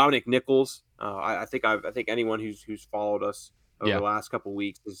 Dominic Nichols. I think anyone who's followed us over the last couple of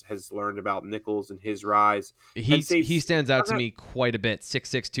weeks has learned about Nichols and his rise. He stands out to me quite a bit.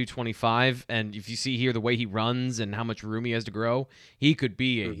 6'6", 225, and if you see here the way he runs and how much room he has to grow, he could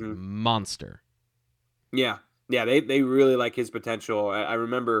be a monster. Yeah. Yeah, they really like his potential. I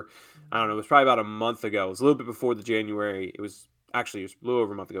remember, I don't know, it was probably about a month ago. It was a little bit before the January. It was a little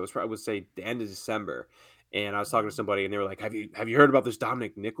over a month ago. It was probably, I would say, the end of December. And I was talking to somebody, and they were like, "Have you heard about this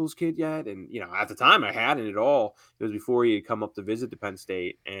Dominic Nichols kid yet?" And at the time, I hadn't at all. It was before he had come up to visit the Penn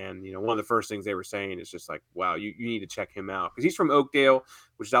State, and one of the first things they were saying is just like, "Wow, you need to check him out," because he's from Oakdale,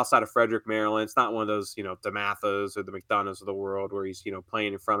 which is outside of Frederick, Maryland. It's not one of those DeMathas or the McDonoughs of the world where he's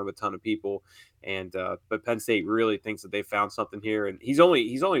playing in front of a ton of people. And but Penn State really thinks that they found something here, and he's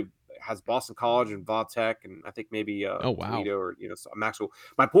only has Boston College and Va Tech, and I think maybe Toledo or Maxwell.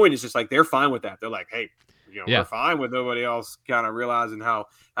 My point is just like they're fine with that. They're like, hey, we're fine with nobody else kind of realizing how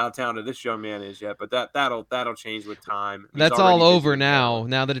talented this young man is yet. But that'll change with time. That's all over now.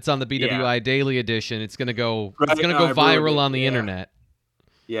 Now that it's on the BWI Daily edition, it's gonna go. It's gonna go viral on the internet.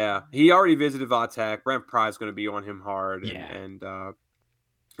 Yeah, he already visited Va Tech. Brent Pry's going to be on him hard, and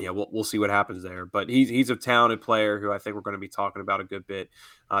we'll see what happens there. But he's a talented player who I think we're going to be talking about a good bit.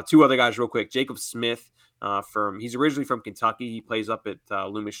 Two other guys real quick. Jacob Smith, he's originally from Kentucky. He plays up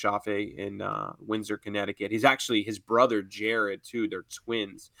at Loomis Chaffee in Windsor, Connecticut. He's actually his brother Jared too. They're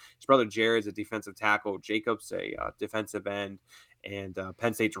twins. His brother Jared's a defensive tackle. Jacob's a defensive end. And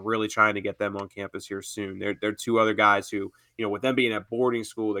Penn State's really trying to get them on campus here soon. They're two other guys who, with them being at boarding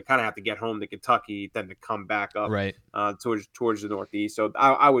school, they kind of have to get home to Kentucky, then to come back up towards the Northeast. So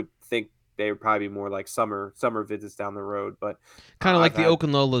I would think they would probably be more like summer visits down the road. But kind of like the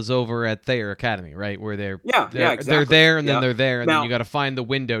Okunlolas over at Thayer Academy, right? Where they're exactly. They're there and then they're there, and then you got to find the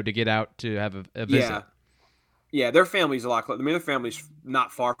window to get out to have a visit. Yeah, their family's a lot closer. I mean, their family's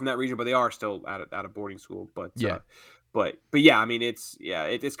not far from that region, but they are still at a boarding school. But But yeah, I mean, it's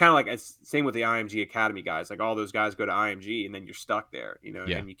kind of like it's same with the IMG Academy guys. Like all those guys go to IMG and then you're stuck there,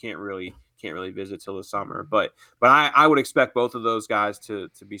 and you can't really visit till the summer. But I would expect both of those guys to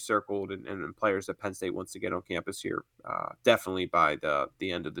be circled and players that Penn State wants to get on campus here, definitely by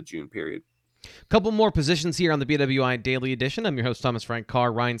the end of the June period. Couple more positions here on the BWI Daily Edition. I'm your host, Thomas Frank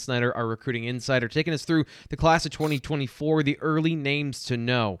Carr. Ryan Snyder, our recruiting insider, taking us through the class of 2024, the early names to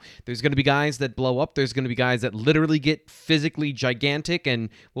know. There's going to be guys that blow up. There's going to be guys that literally get physically gigantic and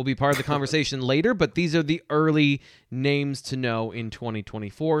will be part of the conversation later, but these are the early names to know in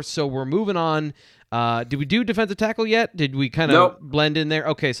 2024. So we're moving on. Did we do defensive tackle yet? Did we kind of blend in there?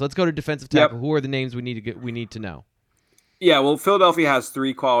 Okay, so let's go to defensive tackle. Who are the names we need to know? Yeah, well, Philadelphia has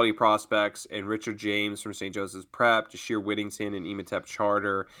 3 quality prospects, and Richard James from St. Joseph's Prep, Jashir Whittington and Ematep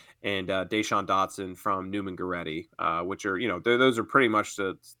Charter, and Deshaun Dotson from Newman Goretti, which are, those are pretty much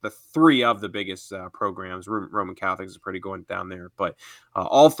the 3 of the biggest programs. Roman Catholics is pretty going down there. But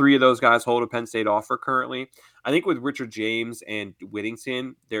all 3 of those guys hold a Penn State offer currently. I think with Richard James and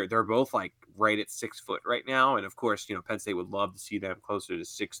Whittington, they're both like right at 6 foot right now. And of course, Penn State would love to see them closer to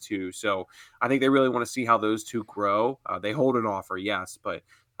 6'2". So I think they really want to see how those 2 grow. They hold an offer, yes, but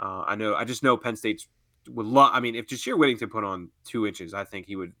I just know Penn State's would love. I mean, if Jashir Whittington put on 2 inches, I think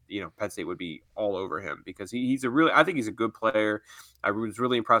he would. Penn State would be all over him because he's a really. I think he's a good player. I was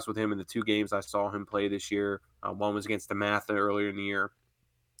really impressed with him in the 2 games I saw him play this year. One was against DeMatha earlier in the year.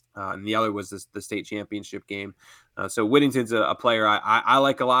 And the other was the state championship game. So Whittington's a player I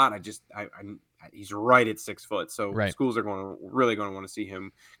like a lot. He's right at 6 foot. So schools are really going to want to see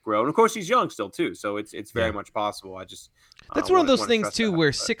him grow. And of course he's young still too. So it's very much possible. That's one of those things too,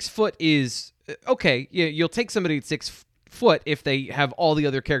 where 6 foot is okay. Yeah. You'll take somebody at 6 foot if they have all the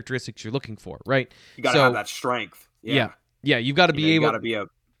other characteristics you're looking for, right? You got to have that strength. Yeah. You've got to be able. You got to be a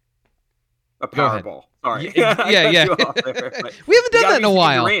Powerball. Sorry. Yeah. We haven't done that in a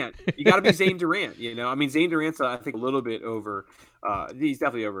while. You got to be Zane Durant. I mean, Zane Durant's I think a little bit over. He's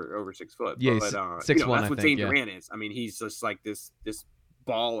definitely over 6 foot. Yeah, but 6'1". That's what Zane Durant is. I mean, he's just like this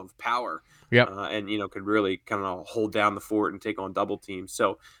ball of power. Yep. And could really kind of hold down the fort and take on double teams.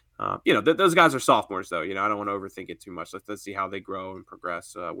 So. Those guys are sophomores, though. I don't want to overthink it too much. Let's see how they grow and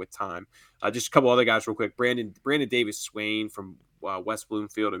progress with time. Just a couple other guys real quick. Brandon Davis Swain from West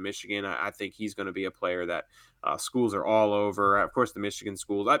Bloomfield in Michigan. I think he's going to be a player that schools are all over. Of course, the Michigan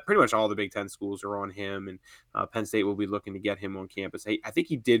schools, pretty much all the Big Ten schools are on him, and Penn State will be looking to get him on campus. I think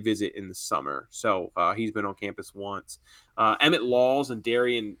he did visit in the summer, so he's been on campus once. Emmett Laws and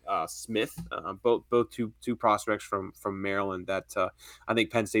Darian Smith, both two prospects from Maryland that I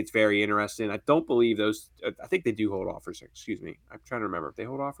think Penn State's very interested in. I don't believe those. I think they do hold offers. Excuse me. I'm trying to remember if they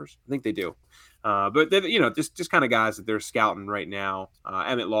hold offers. I think they do. But just kind of guys that they're scouting right now.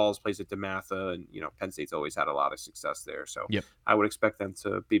 Emmett Laws plays at DeMatha, and Penn State's always had a lot of success there. So I would expect them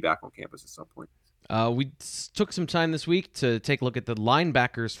to be back on campus at some point. We took some time this week to take a look at the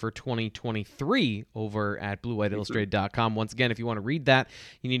linebackers for 2023 over at BlueWhiteIllustrated.com. Once again, if you want to read that,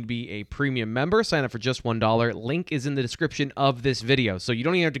 you need to be a premium member. Sign up for just $1. Link is in the description of this video, so you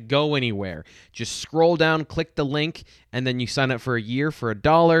don't even have to go anywhere. Just scroll down, click the link, and then you sign up for a year for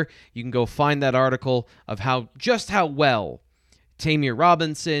 $1. You can go find that article of how well Tamir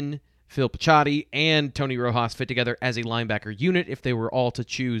Robinson, Phil Picciotti, and Tony Rojas fit together as a linebacker unit if they were all to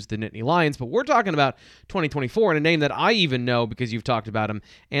choose the Nittany Lions. But we're talking about 2024 and a name that I even know because you've talked about him,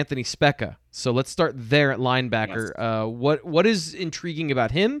 Anthony Specca. So let's start there at linebacker. Yes. What is intriguing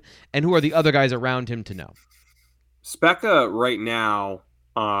about him, and who are the other guys around him to know? Specca right now,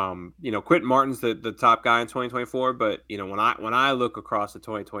 Quentin Martin's the top guy in 2024, but when I look across the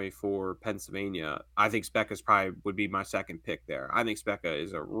 2024 Pennsylvania, I think Specca's probably would be my second pick there. I think Specca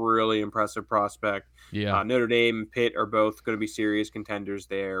is a really impressive prospect. Yeah. Notre Dame and Pitt are both going to be serious contenders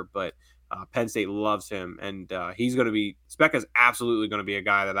there, but Penn State loves him, and Specca's absolutely going to be a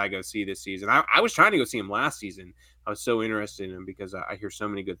guy that I go see this season. I was trying to go see him last season. I was so interested in him because I hear so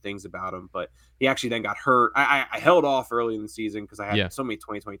many good things about him, but he actually then got hurt. I held off early in the season because I had so many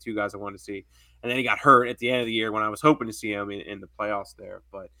 2022 guys I wanted to see, and then he got hurt at the end of the year when I was hoping to see him in the playoffs there.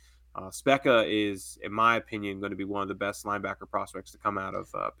 But Specca is, in my opinion, going to be one of the best linebacker prospects to come out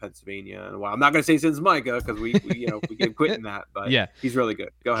of Pennsylvania. And while I'm not going to say since Micah because we give Quentin that, but he's really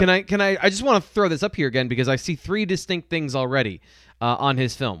good. Go ahead. Can I just want to throw this up here again because I see 3 distinct things already on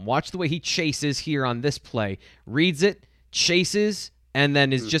his film. Watch the way he chases here on this play, reads it, chases, and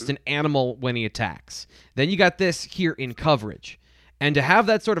then is just an animal when he attacks. Then you got this here in coverage, and to have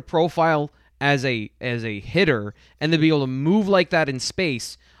that sort of profile as a hitter and to be able to move like that in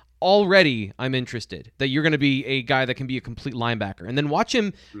space. Already, I'm interested that you're going to be a guy that can be a complete linebacker. And then watch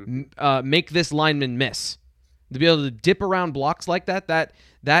him make this lineman miss. To be able to dip around blocks like that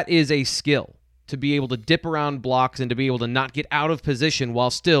is a skill. To be able to dip around blocks and to be able to not get out of position while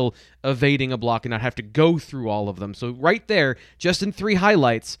still evading a block and not have to go through all of them. So right there, just in 3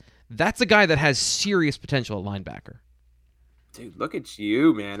 highlights, that's a guy that has serious potential at linebacker. Dude, look at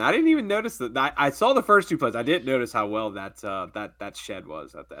you, man! I didn't even notice that. I saw the first 2 plays. I didn't notice how well that shed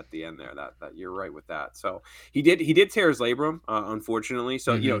was at the end there. That you're right with that. So he did tear his labrum, unfortunately.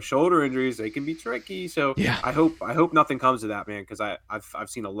 So shoulder injuries, they can be tricky. So I hope nothing comes to that, man, because I've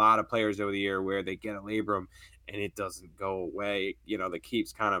seen a lot of players over the year where they get a labrum and it doesn't go away. That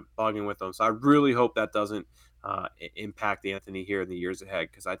keeps kind of bugging with them. So I really hope that doesn't impact Anthony here in the years ahead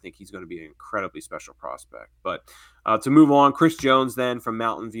because I think he's going to be an incredibly special prospect. But to move on, Chris Jones then from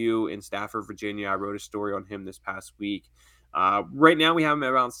Mountain View in Stafford, Virginia. I wrote a story on him this past week. Right now we have him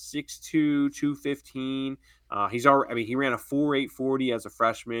at around 6'2", 215. He ran a 4.840 as a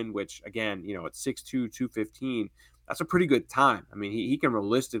freshman, which again, at 6'2", 215, that's a pretty good time. I mean, he can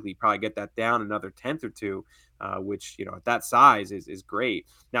realistically probably get that down another 10th or 2, which, at that size is great.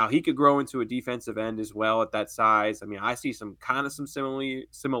 Now, he could grow into a defensive end as well at that size. I mean, I see some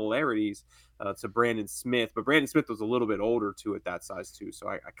similarities to Brandon Smith, but Brandon Smith was a little bit older too at that size too. So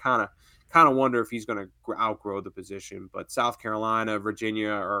I kind of wonder if he's going to outgrow the position. But South Carolina, Virginia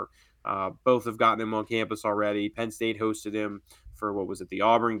are both have gotten him on campus already. Penn State hosted him for what was it, the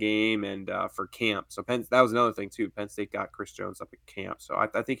Auburn game, and for camp. So that was another thing too. Penn State got Chris Jones up at camp, so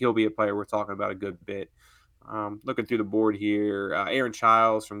I think he'll be a player we're talking about a good bit. Looking through the board here, Aaron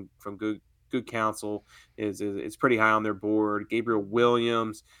Childs from Good Counsel is pretty high on their board. Gabriel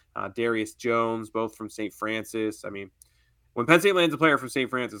Williams, Darius Jones, both from St. Francis. I mean, when Penn State lands a player from St.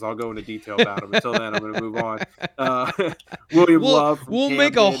 Francis, I'll go into detail about him. Until then, I'm going to move on. William Love. We'll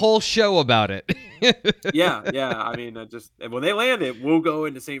make a whole show about it. yeah. I mean, just when they land it, we'll go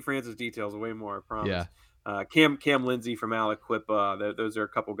into St. Francis details way more. I promise. Yeah. Cam Lindsey from Aliquippa. Those are a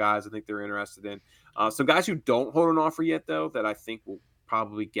couple guys I think they're interested in. Some guys who don't hold an offer yet, though, that I think will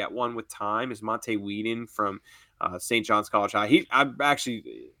probably get one with time is Monte Whedon from St. John's College High. I'm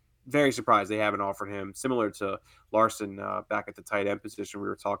actually very surprised they haven't offered him, similar to Larson back at the tight end position we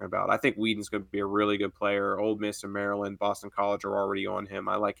were talking about. I think Whedon's going to be a really good player. Ole Miss and Maryland, Boston College are already on him.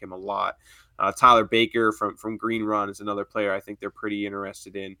 I like him a lot. Tyler Baker from Green Run is another player I think they're pretty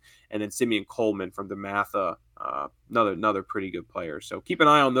interested in. And then Simeon Coleman from DeMatha, another pretty good player. So keep an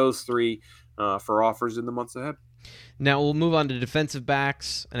eye on those three for offers in the months ahead. Now we'll move on to defensive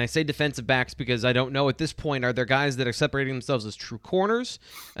backs, and I say defensive backs because I don't know at this point, are there guys that are separating themselves as true corners,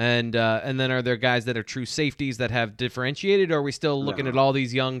 and then are there guys that are true safeties that have differentiated, or are we still looking at all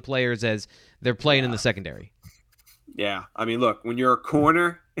these young players as they're playing in the secondary? Yeah, I mean, look, when you're a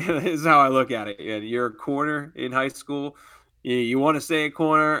corner, this is how I look at it. You're a corner in high school. You want to stay a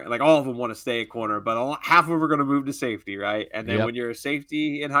corner, like all of them want to stay a corner, but half of them are going to move to safety, right? And then when you're a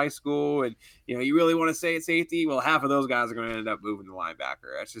safety in high school and you really want to stay at safety, well, half of those guys are going to end up moving to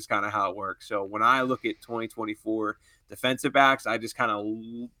linebacker. That's just kind of how it works. So when I look at 2024 defensive backs, I just kind of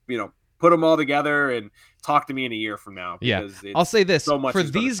put them all together and talk to me in a year from now. Because I'll say this, so much for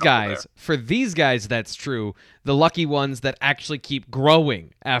these guys, that's true. The lucky ones that actually keep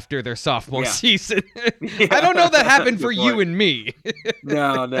growing after their sophomore season. I don't know that happened for you and me.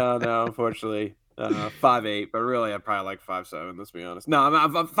 No, unfortunately. 5'8", but really I'd probably like 5'7", let's be honest. No,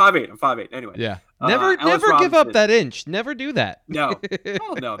 I'm 5'8". I'm 5'8". Anyway. Yeah. Never give up that inch. Never do that. No.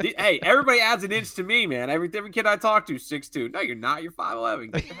 Oh, no. Hey, everybody adds an inch to me, man. Every kid I talk to, 6'2". No, you're not. You're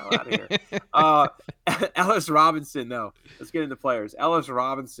 5'11". Get the hell out of here. Ellis Robinson, though. Let's get into players. Ellis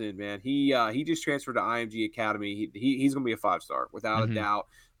Robinson, man. He just transferred to IMG Academy. He's going to be a 5-star, without a doubt.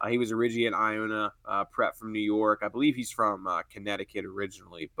 He was originally at Iona Prep from New York. I believe he's from Connecticut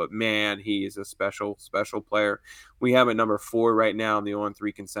originally, but man, he is a special player. We have at number 4 right now in the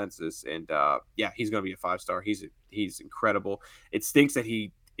on-3 consensus, and he's going to be a 5-star. He's incredible. It stinks that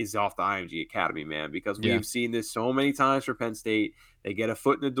he is off the IMG Academy, man, because we've seen this so many times for Penn State. They get a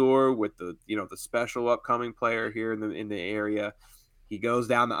foot in the door with the special upcoming player here in the area. He goes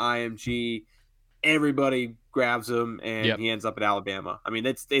down to IMG. Everybody grabs him, and he ends up at Alabama. I mean,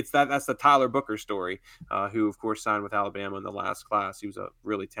 that's the Tyler Booker story, who of course signed with Alabama in the last class. He was a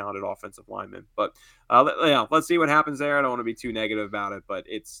really talented offensive lineman. But let's see what happens there. I don't want to be too negative about it, but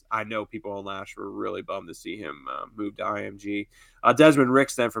I know people on Lash were really bummed to see him move to IMG. Desmond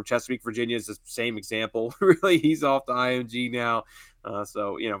Ricks then from Chesapeake, Virginia is the same example. Really, he's off to IMG now.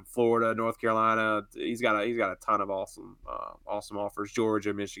 So Florida, North Carolina, he's got a ton of awesome offers.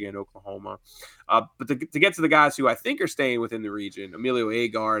 Georgia, Michigan, Oklahoma. But to get to the guys who I think are staying within the region, Emilio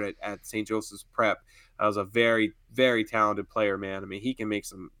Agard at St. Joseph's Prep was a very, very talented player, man. I mean, he can make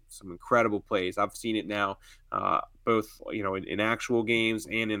some incredible plays. I've seen it now, both in actual games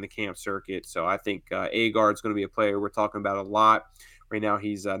and in the camp circuit. So I think Agard's going to be a player we're talking about a lot. Right now,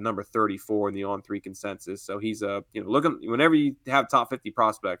 he's number 34 in the on-3 consensus. So he's looking, whenever you have top 50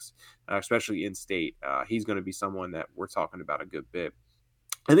 prospects, especially in state, he's going to be someone that we're talking about a good bit.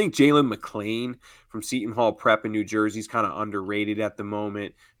 I think Jalen McClain from Seton Hall Prep in New Jersey is kind of underrated at the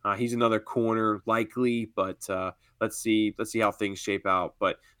moment. He's another corner likely, but let's see how things shape out.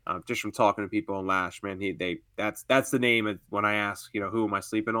 But just from talking to people on Lash, man, that's the name when I ask, who am I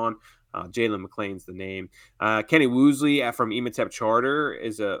sleeping on? Jalen McClain's the name. Kenny Woosley from Ematep Charter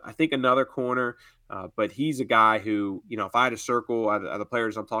is I think another corner, but he's a guy who, if I had to circle the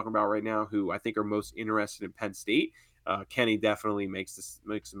players I'm talking about right now who I think are most interested in Penn State, Kenny definitely makes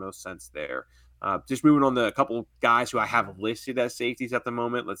the most sense there. Just moving on to a couple guys who I have listed as safeties at the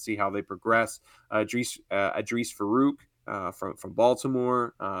moment. Let's see how they progress. Idris Farouk from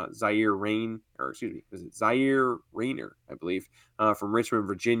Baltimore, Zaire Rayner, I believe, from Richmond,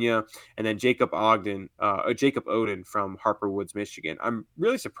 Virginia, and then Jacob Oden from Harper Woods, Michigan. I'm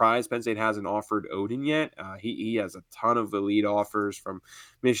really surprised Penn State hasn't offered Oden yet. He has a ton of elite offers from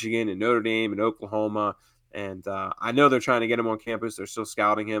Michigan and Notre Dame and Oklahoma. And I know they're trying to get him on campus. They're still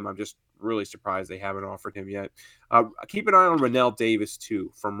scouting him. I'm just really surprised they haven't offered him yet. Keep an eye on Rennell Davis,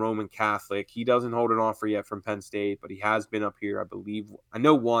 too, from Roman Catholic. He doesn't hold an offer yet from Penn State, but he has been up here, I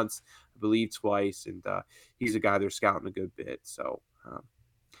know once, I believe twice, and he's a guy they're scouting a good bit. So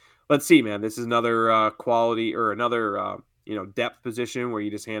let's see, man. This is another quality or another depth position where you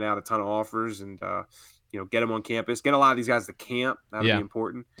just hand out a ton of offers and get them on campus. Get a lot of these guys to camp. That'll be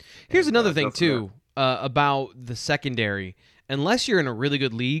important. Here's another thing, too. About the secondary. Unless you're in a really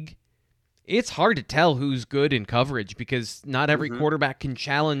good league, it's hard to tell who's good in coverage because not every quarterback can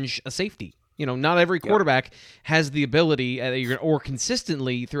challenge a safety. Not every quarterback has the ability or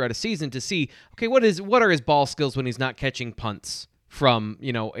consistently throughout a season to see, okay, what are his ball skills when he's not catching punts from,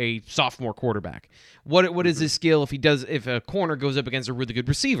 a sophomore quarterback? What is his skill if a corner goes up against a really good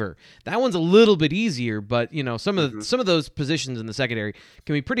receiver? That one's a little bit easier, but some of those positions in the secondary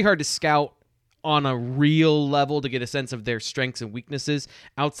can be pretty hard to scout on a real level to get a sense of their strengths and weaknesses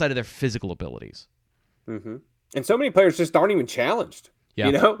outside of their physical abilities. Mm-hmm. And so many players just aren't even challenged.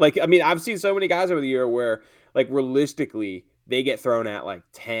 Yeah. I've seen so many guys over the year where, realistically, they get thrown at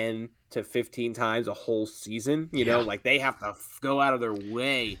 10 to 15 times a whole season. They have to go out of their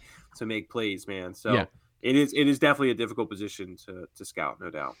way to make plays, man. So it is definitely a difficult position to scout,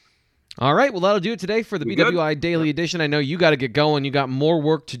 no doubt. All right, well, that'll do it today for the BWI Daily Edition. I know you got to get going. You got more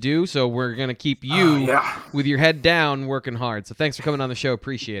work to do, so we're going to keep you with your head down working hard. So thanks for coming on the show.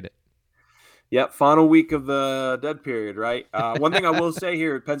 Appreciate it. Yep, final week of the dead period, right? One thing I will say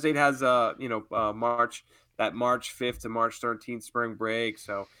here, Penn State has, March 5th to March 13th spring break.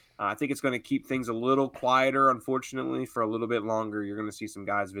 So I think it's going to keep things a little quieter, unfortunately, for a little bit longer. You're going to see some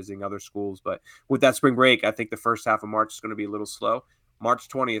guys visiting other schools. But with that spring break, I think the first half of March is going to be a little slow. March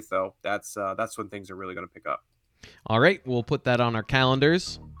 20th, though, that's when things are really going to pick up. All right, we'll put that on our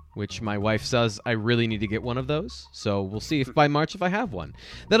calendars, which my wife says I really need to get one of those. So we'll see if by March if I have one.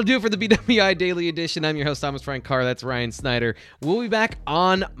 That'll do it for the BWI Daily Edition. I'm your host, Thomas Frank Carr. That's Ryan Snyder. We'll be back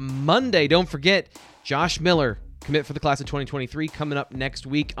on Monday. Don't forget, Josh Miller, commit for the class of 2023, coming up next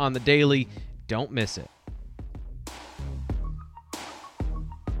week on the Daily. Don't miss it.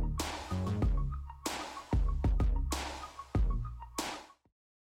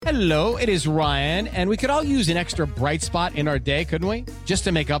 Hello, it is Ryan, and we could all use an extra bright spot in our day, couldn't we? Just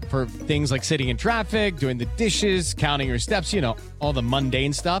to make up for things like sitting in traffic, doing the dishes, counting your steps, all the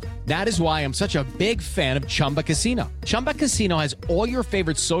mundane stuff. That is why I'm such a big fan of Chumba Casino. Chumba Casino has all your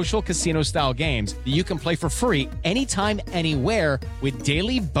favorite social casino-style games that you can play for free anytime, anywhere with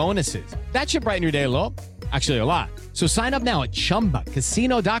daily bonuses. That should brighten your day a little. Actually, a lot. So sign up now at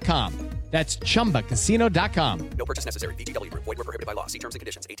ChumbaCasino.com. That's ChumbaCasino.com. No purchase necessary. BGW. Void where prohibited by law. See terms and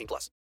conditions. 18+.